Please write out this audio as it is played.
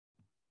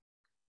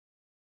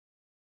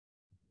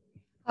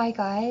Hi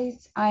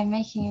guys, I'm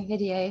making a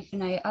video for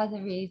no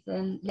other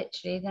reason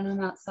literally than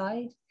I'm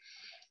outside,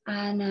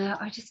 and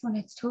I just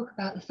wanted to talk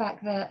about the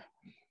fact that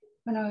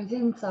when I was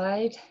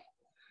inside,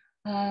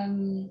 I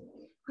don't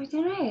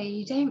know,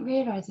 you don't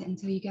realise it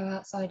until you go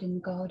outside in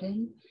the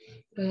garden,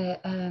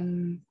 but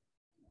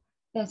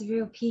there's a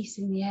real peace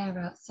in the air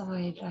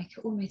outside, like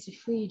almost a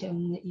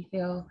freedom that you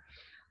feel,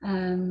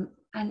 and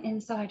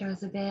inside I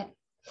was a bit,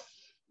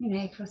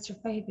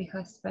 claustrophobic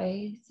I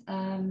suppose.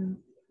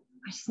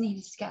 I just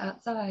needed to get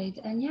outside,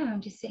 and yeah,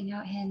 I'm just sitting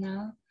out here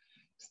now,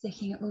 just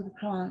looking at all the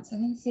plants. I'm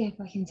going to see if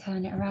I can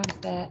turn it around a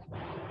bit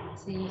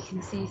so you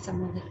can see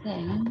some of the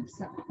things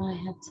that I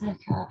have to look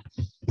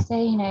at.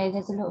 So,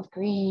 there's a lot of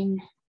green.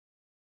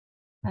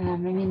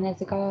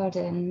 There's a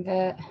garden,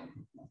 but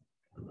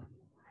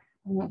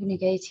I'm not going to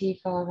go too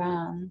far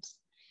around.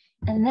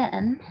 And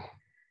then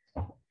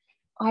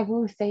I've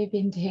also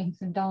been doing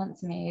some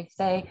dance moves.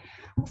 So I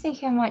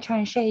think I might try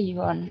and show you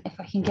one if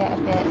I can get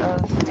a bit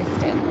of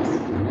distance.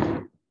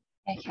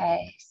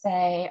 Okay, so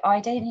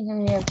I don't think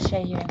I'm going to be able to show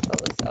you in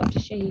full, so I'll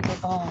just show you the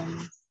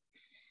arms.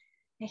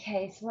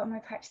 Okay, so what am I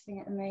practicing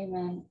at the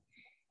moment?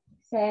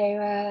 So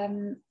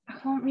I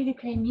can't really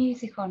play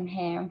music on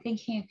here. I'm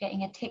thinking of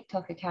getting a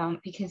TikTok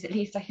account because at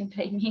least I can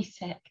play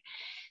music.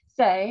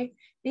 So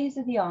these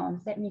are the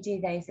arms. Let me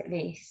do those at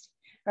least.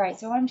 Right,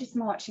 so I'm just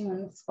marching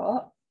on the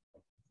spot.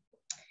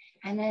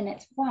 And then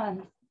it's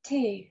 1,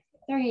 2,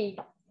 3,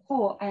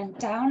 4, and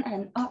down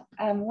and up,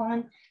 and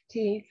 1,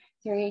 2,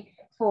 3,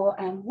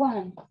 4, and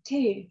 1,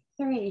 2,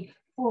 3,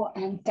 4,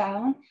 and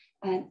down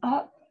and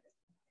up,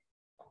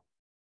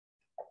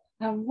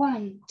 and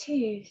 1,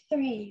 2,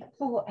 3,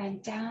 4,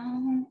 and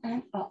down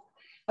and up.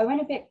 I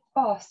went a bit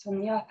fast on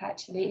the up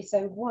actually, so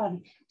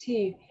 1,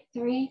 2,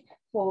 3,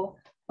 4,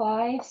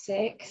 5,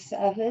 6,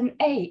 7,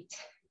 8.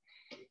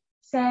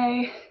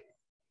 So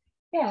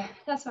yeah,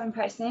 that's what I'm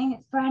practicing.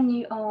 It's brand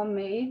new arm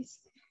moves.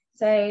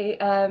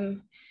 So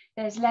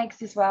there's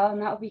legs as well,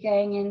 and that will be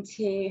going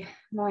into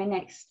my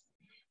next,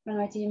 when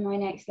I do my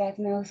next Les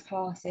Mills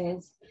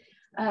classes.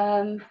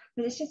 But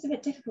it's just a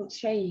bit difficult to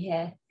show you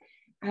here.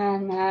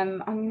 And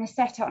I'm going to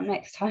set up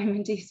next time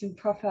and do some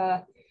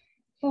proper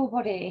full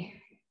body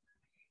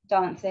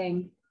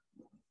dancing.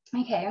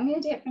 Okay, I'm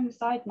going to do it from the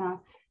side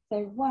now. So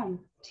 1,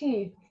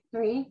 2,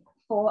 3,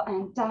 4,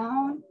 and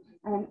down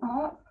and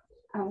up.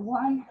 And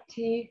 1,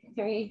 2,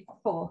 3,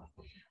 4.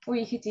 Or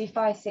you could do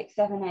 5, 6,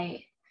 7,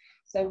 8.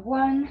 So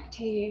 1,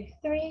 2,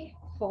 3,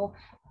 4,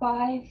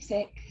 5,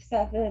 6,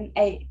 7,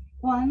 8.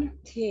 1,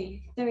 2,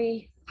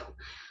 3, 4.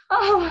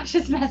 Oh, I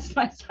just messed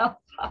myself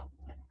up.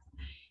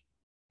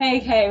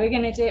 Okay, we're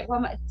going to do it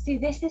one more. See,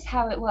 this is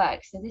how it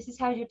works. So this is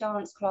how your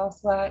dance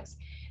class works.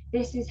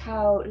 This is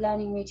how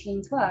learning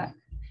routines work.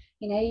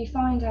 You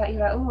find out,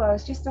 you're like, oh, I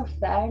was just off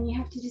there, and you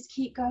have to just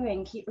keep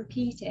going, keep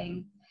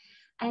repeating.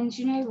 And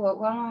you know what,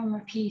 while I'm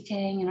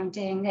repeating and I'm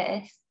doing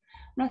this,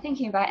 I'm not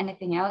thinking about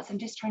anything else. I'm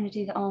just trying to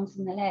do the arms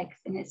and the legs,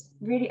 and it's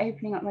really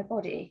opening up my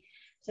body.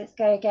 So let's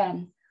go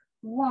again.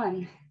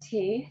 1,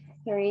 2,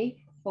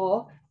 3,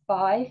 4,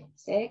 5,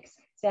 6,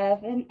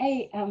 7,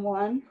 8, and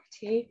 1,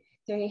 2,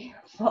 3,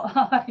 4.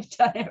 I've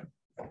done it.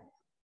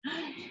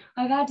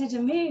 I've added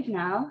a move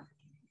now.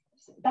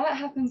 That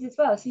happens as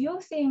well. So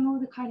you're seeing all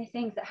the kind of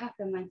things that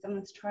happen when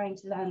someone's trying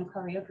to learn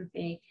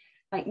choreography,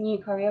 like new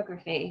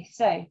choreography.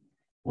 So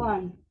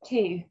 1,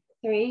 2,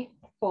 3,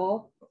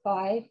 4,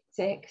 5,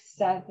 6,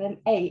 7,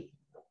 8.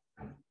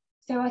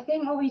 So I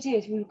think what we do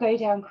is we'll go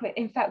down quick.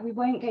 In fact, we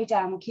won't go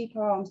down. We'll keep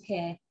our arms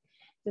here.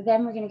 So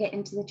then we're going to get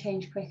into the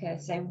change quicker.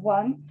 So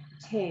 1,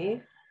 2,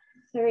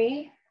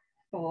 3,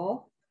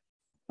 4,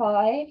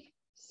 5,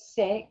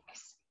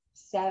 6,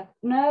 7.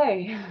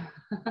 No.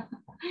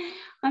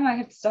 I might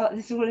have to start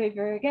this all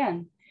over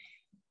again.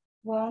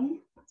 1,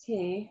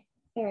 2,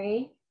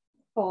 3,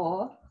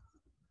 4,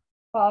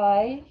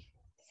 5,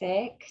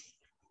 6,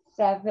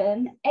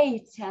 7,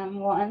 8, and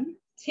 1,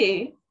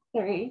 2,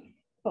 3,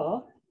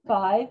 4,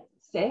 5,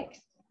 6,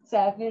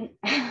 7.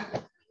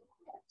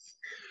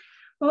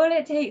 All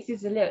it takes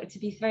is a little to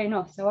be thrown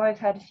off. So I've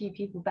had a few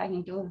people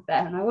banging doors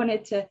there, and I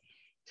wanted to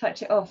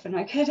touch it off and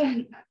I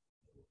couldn't.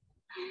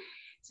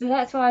 So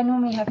that's why I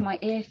normally have my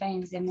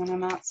earphones in when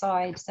I'm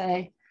outside.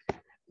 So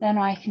then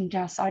I can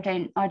just, I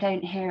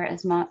don't hear it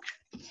as much.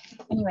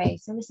 Anyway,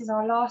 so this is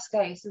our last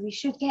go. So we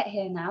should get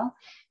here now.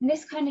 And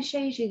this kind of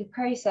shows you the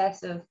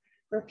process of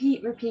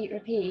repeat, repeat,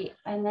 repeat,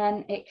 and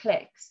then it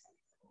clicks.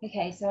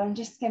 Okay, so I'm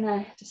just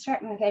gonna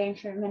distract my phone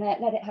for a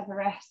minute, let it have a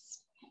rest.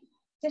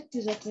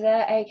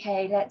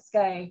 Okay, let's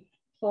go.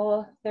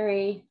 4,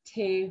 3,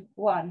 2,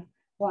 1.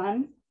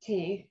 1,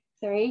 2,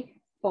 3,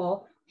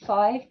 4,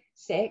 5,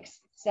 6,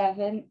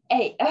 7,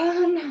 8.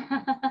 Oh,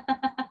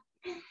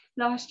 no.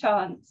 Last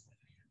chance.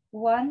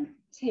 1,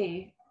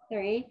 2,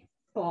 3,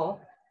 4,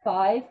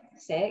 5,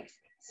 6,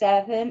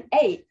 7,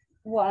 8.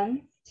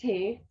 1,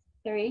 2,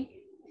 3,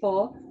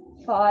 4,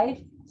 5,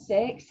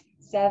 6,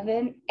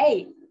 7,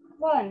 8.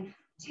 1,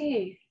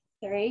 2,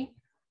 3,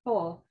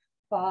 4,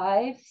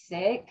 5,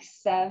 6,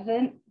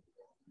 7,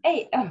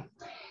 8. Oh,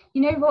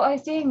 you know what I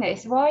was doing though,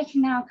 so I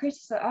can now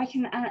criticize, I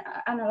can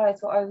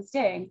analyze what I was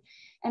doing,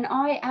 and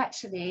I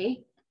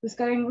actually was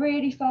going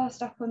really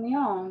fast up on the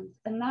arms,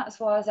 and that's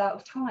why I was out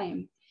of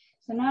time.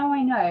 So now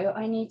I know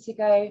I need to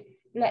go,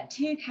 let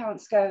 2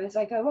 counts go as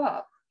I go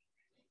up.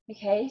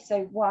 Okay,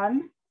 so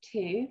 1,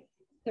 2,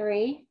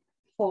 3,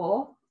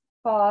 4,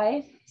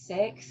 5,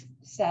 6,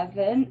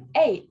 7,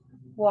 8.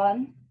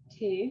 1,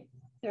 2,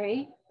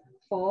 3,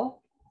 4,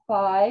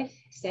 5,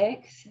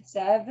 6,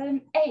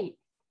 7, 8.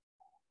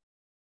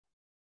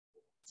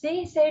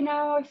 See, so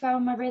now I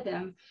found my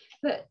rhythm.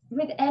 But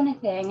with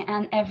anything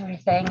and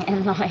everything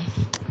in life,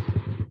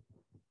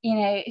 you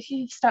know, if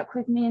you've stuck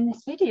with me in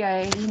this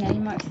video, you know, you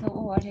might have thought,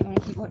 oh, I don't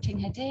want to keep watching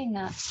her doing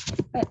that.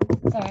 But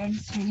sorry, I'm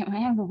just trying to get my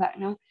angle back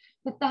now.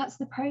 But that's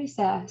the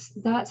process.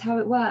 That's how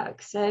it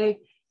works. So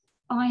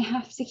I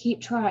have to keep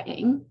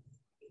trying.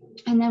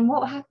 And then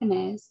what will happen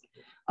is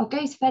I'll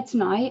go to bed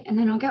tonight, and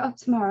then I'll get up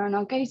tomorrow and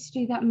I'll go to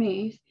do that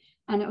move,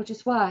 and it will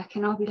just work.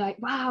 And I'll be like,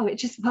 wow, it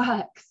just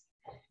works.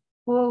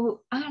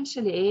 Well,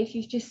 actually, if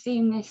you've just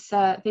seen this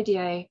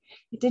video,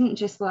 it didn't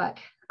just work.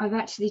 I've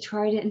actually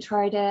tried it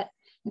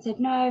and said,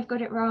 no, I've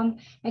got it wrong.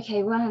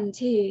 Okay, 1,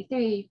 2,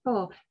 3,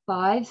 4,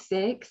 5,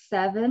 6,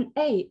 7,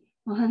 8.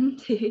 1,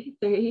 2,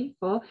 3,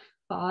 4,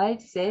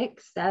 5,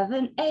 6,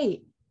 7,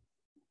 8.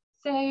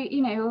 So,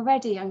 you know,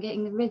 already I'm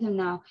getting the rhythm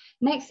now.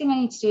 Next thing I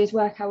need to do is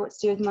work out what to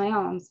do with my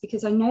arms,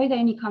 because I know they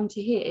only come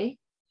to here,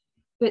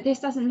 but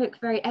this doesn't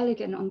look very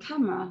elegant on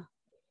camera.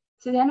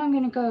 So then I'm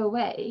going to go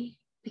away,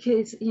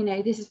 because, you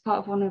know, this is part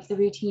of one of the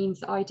routines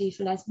that I do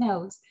for Les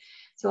Mills.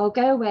 So I'll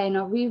go away and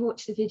I'll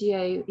rewatch the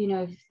video, you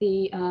know, of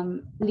the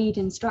lead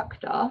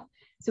instructor.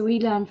 So we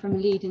learn from a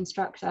lead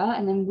instructor,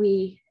 and then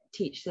we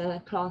teach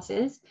the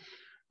classes.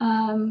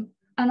 And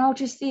I'll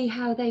just see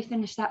how they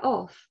finish that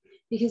off,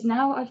 because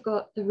now I've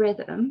got the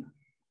rhythm.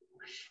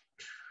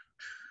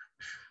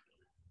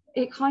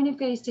 It kind of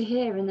goes to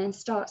here and then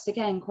starts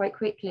again quite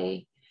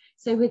quickly.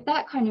 So with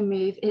that kind of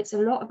move, it's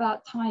a lot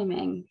about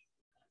timing.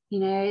 You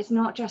know, it's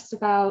not just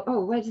about,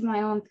 oh, where did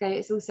my arms go?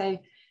 It's also,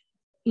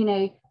 you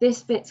know,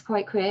 this bit's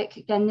quite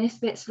quick, then this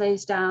bit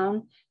slows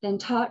down, then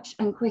touch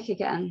and quick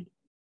again.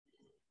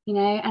 You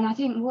know, and I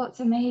think what's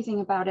amazing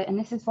about it, and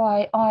this is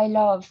why I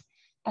love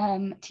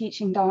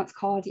teaching dance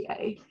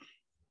cardio,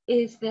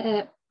 is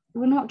that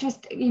we're not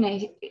just, you know,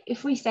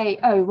 if we say,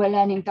 oh, we're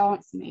learning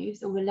dance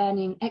moves or we're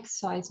learning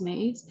exercise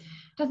moves,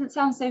 doesn't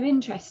sound so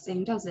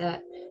interesting, does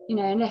it? You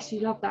know, unless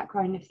you love that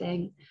kind of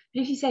thing.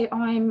 But if you say,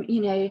 I'm,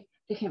 you know,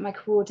 looking at my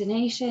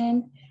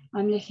coordination,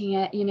 I'm looking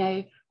at, you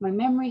know, my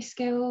memory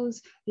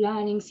skills,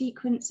 learning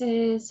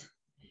sequences,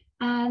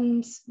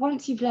 and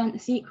once you've learned the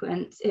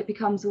sequence, it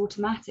becomes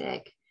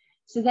automatic.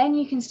 So then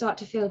you can start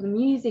to feel the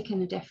music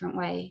in a different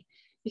way,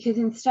 because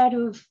instead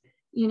of,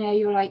 you know,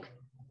 you're like,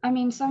 I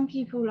mean, some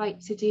people like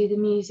to do the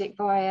music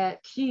via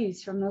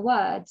cues from the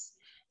words.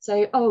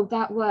 So, oh,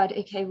 that word,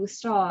 okay, we'll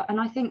start.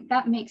 And I think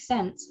that makes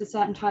sense for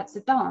certain types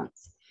of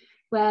dance,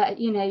 where,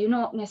 you know, you're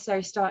not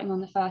necessarily starting on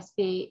the first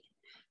beat.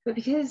 But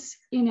because,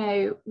 you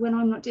know, when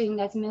I'm not doing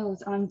Les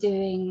Mills, I'm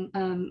doing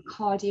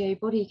cardio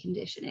body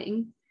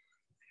conditioning,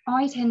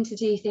 I tend to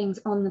do things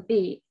on the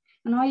beat.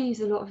 And I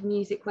use a lot of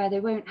music where they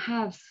won't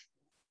have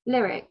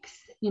lyrics,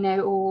 you know,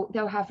 or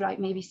they'll have like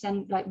maybe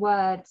like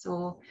words,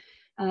 or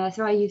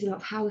so I use a lot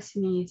of house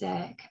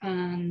music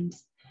and,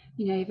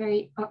 you know,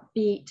 very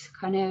upbeat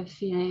kind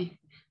of, you know,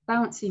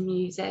 bouncy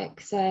music.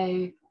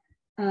 So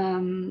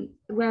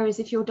whereas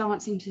if you're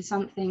dancing to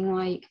something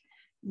like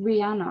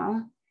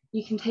Rihanna,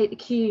 you can take the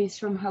cues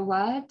from her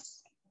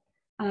words.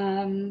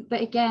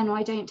 But again,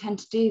 I don't tend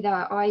to do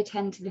that. I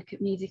tend to look at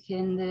music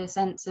in the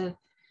sense of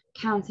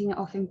counting it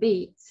off in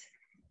beats.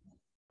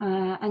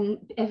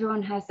 And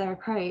everyone has their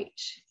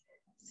approach.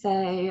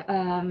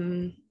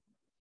 So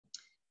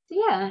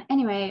yeah,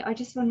 anyway, I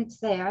just wanted to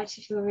say I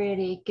actually feel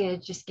really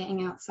good just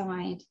getting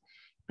outside.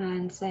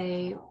 And so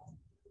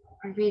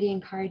I really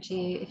encourage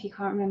you, if you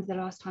can't remember the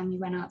last time you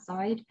went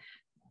outside,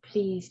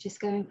 please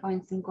just go and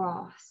find some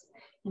grass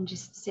and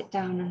just sit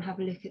down and have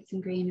a look at some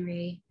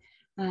greenery.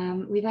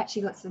 We've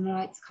actually got some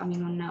lights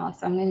coming on now,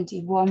 so I'm going to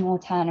do one more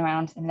turn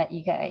around and let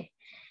you go.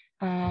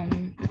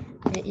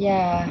 But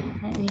yeah,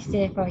 let me see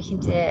if I can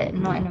do it,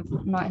 not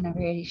in a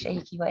really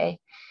shaky way.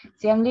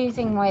 See, I'm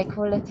losing my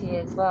quality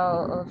as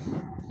well of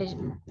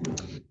vision,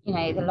 you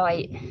know, the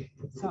light,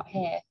 it's not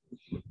here.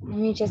 We're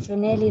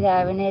nearly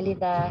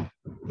there.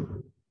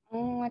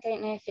 Oh, I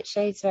don't know if it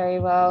shows very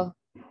well,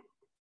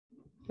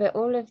 but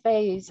all of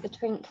those are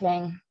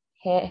twinkling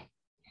here.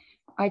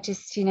 I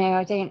just, you know,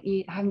 I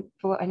haven't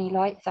brought any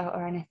lights out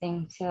or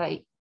anything, so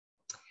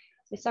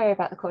sorry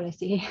about the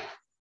quality.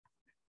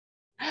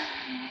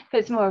 But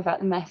it's more about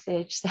the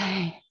message. So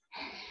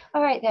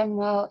all right then,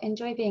 well,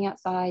 enjoy being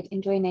outside,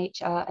 enjoy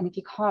nature, and if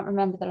you can't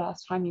remember the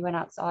last time you went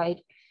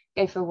outside,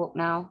 go for a walk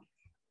now,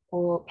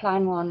 or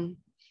plan one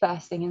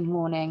first thing in the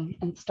morning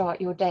and start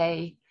your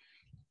day,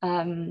 you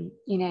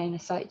know, in a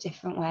slightly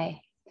different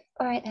way.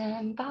 All right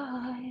then,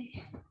 bye.